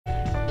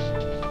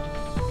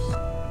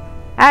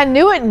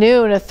New at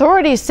noon,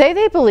 authorities say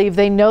they believe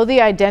they know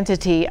the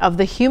identity of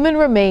the human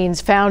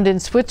remains found in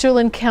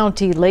Switzerland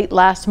County late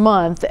last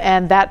month,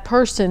 and that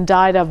person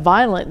died a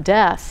violent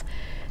death.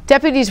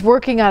 Deputies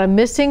working on a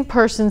missing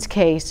persons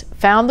case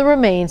found the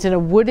remains in a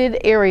wooded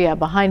area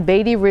behind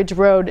Beatty Ridge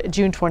Road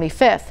June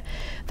 25th.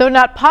 Though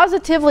not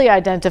positively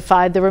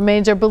identified, the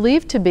remains are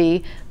believed to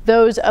be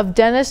those of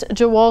Dennis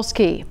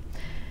Jawalski.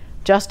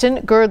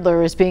 Justin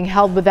Girdler is being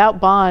held without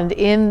bond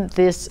in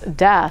this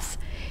death.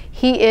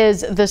 He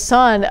is the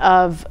son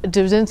of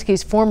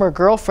Duzinski's former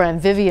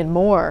girlfriend, Vivian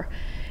Moore.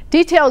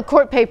 Detailed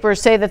court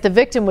papers say that the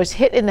victim was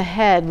hit in the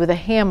head with a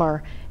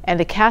hammer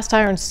and a cast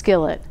iron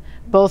skillet.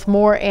 Both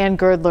Moore and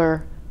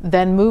Girdler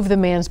then moved the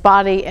man's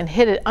body and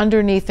hid it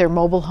underneath their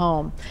mobile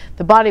home.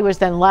 The body was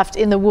then left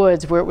in the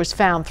woods where it was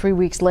found 3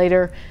 weeks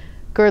later.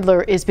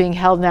 Girdler is being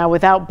held now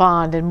without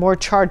bond, and more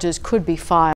charges could be filed.